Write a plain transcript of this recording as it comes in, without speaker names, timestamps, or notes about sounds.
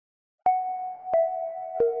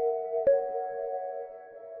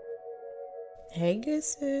Hey, good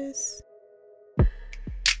sis.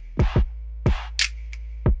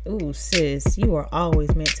 Ooh, sis, you are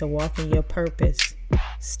always meant to walk in your purpose.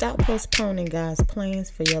 Stop postponing God's plans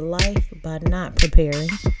for your life by not preparing.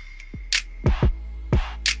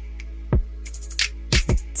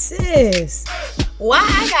 Sis, why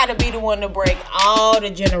I gotta be the one to break all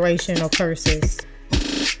the generational curses?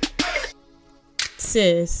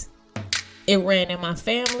 Sis, it ran in my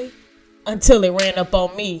family until it ran up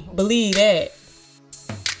on me. Believe that.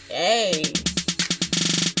 Hey.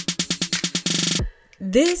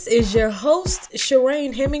 This is your host,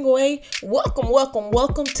 Shireen Hemingway.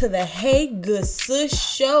 Welcome to the Hey Good Sis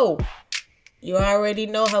Show. You already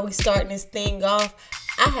know how we starting this thing off.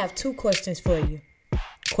 I have two questions for you.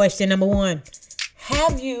 Question number one,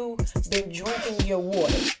 have you been drinking your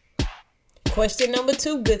water? Question number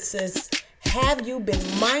two, good sis, have you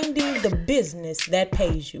been minding the business that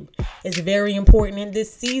pays you? It's very important in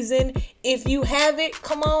this season. If you haven't,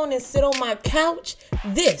 come on and sit on my couch.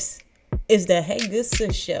 This is the Hey Good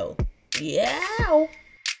Sis Show. Yeah.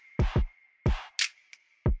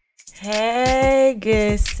 Hey,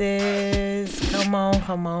 good sis. Come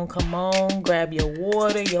on. Grab your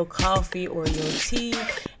water, your coffee, or your tea,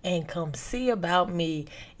 and come see about me.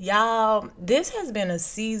 Y'all, this has been a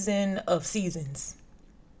season of seasons.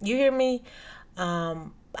 You hear me?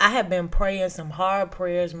 I have been praying some hard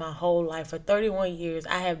prayers my whole life. For 31 years,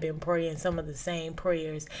 I have been praying some of the same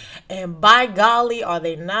prayers. And by golly, are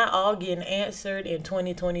they not all getting answered in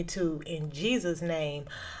 2022 in Jesus' name?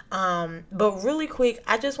 But really quick,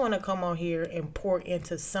 I just want to come on here and pour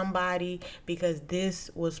into somebody because this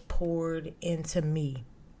was poured into me.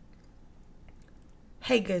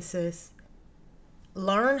 Hey, good sis.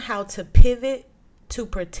 Learn how to pivot to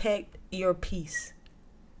protect your peace.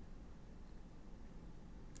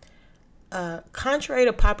 Contrary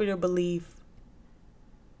to popular belief,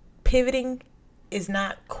 pivoting is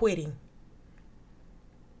not quitting.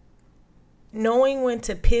 Knowing when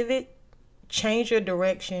to pivot, change your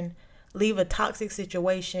direction, leave a toxic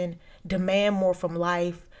situation, demand more from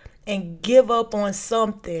life, and give up on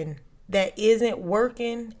something that isn't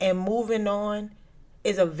working and moving on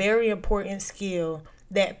is a very important skill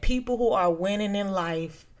that people who are winning in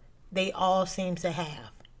life, they all seem to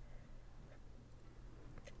have.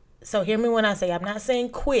 So hear me when I say, I'm not saying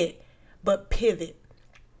quit, but pivot.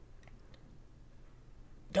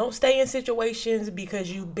 Don't stay in situations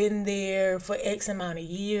because you've been there for X amount of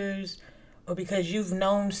years or because you've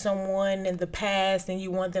known someone in the past and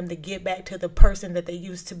you want them to get back to the person that they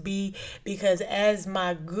used to be. Because as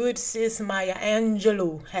my good sis Maya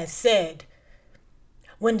Angelou has said,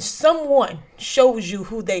 when someone shows you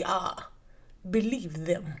who they are, believe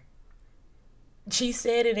them. She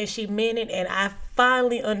said it and she meant it, and I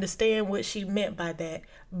finally understand what she meant by that.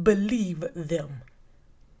 Believe them.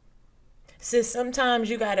 Sis, sometimes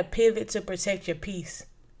you got to pivot to protect your peace.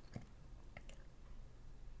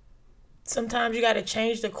 Sometimes you got to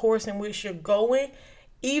change the course in which you're going,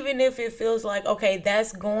 even if it feels like, okay,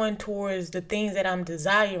 that's going towards the things that I'm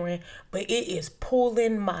desiring, but it is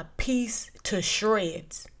pulling my peace to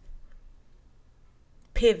shreds.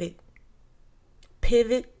 Pivot,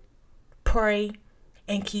 pray,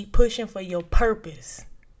 and keep pushing for your purpose.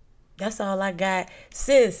 That's all I got.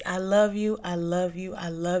 Sis, I love you.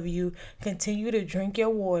 Continue to drink your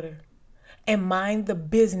water and mind the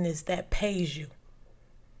business that pays you.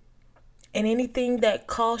 And anything that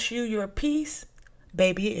costs you your peace,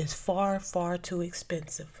 baby, it is far, far too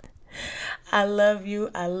expensive. I love you.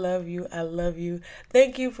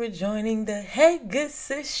 Thank you for joining the Hey Good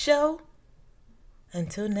Sis Show.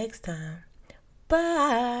 Until next time.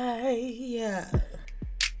 Bye.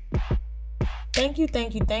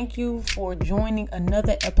 Thank you for joining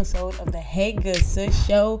another episode of the Hey Good Sis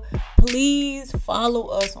Show. Please follow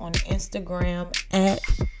us on Instagram at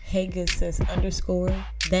HeyGoodSis_.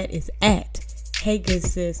 That is at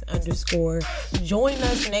HeyGoodSis_. Join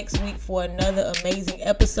us next week for another amazing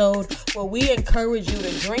episode where we encourage you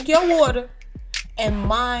to drink your water and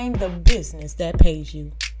mind the business that pays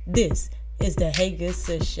you. This is the Hey Good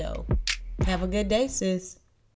Sis Show. Have a good day, sis.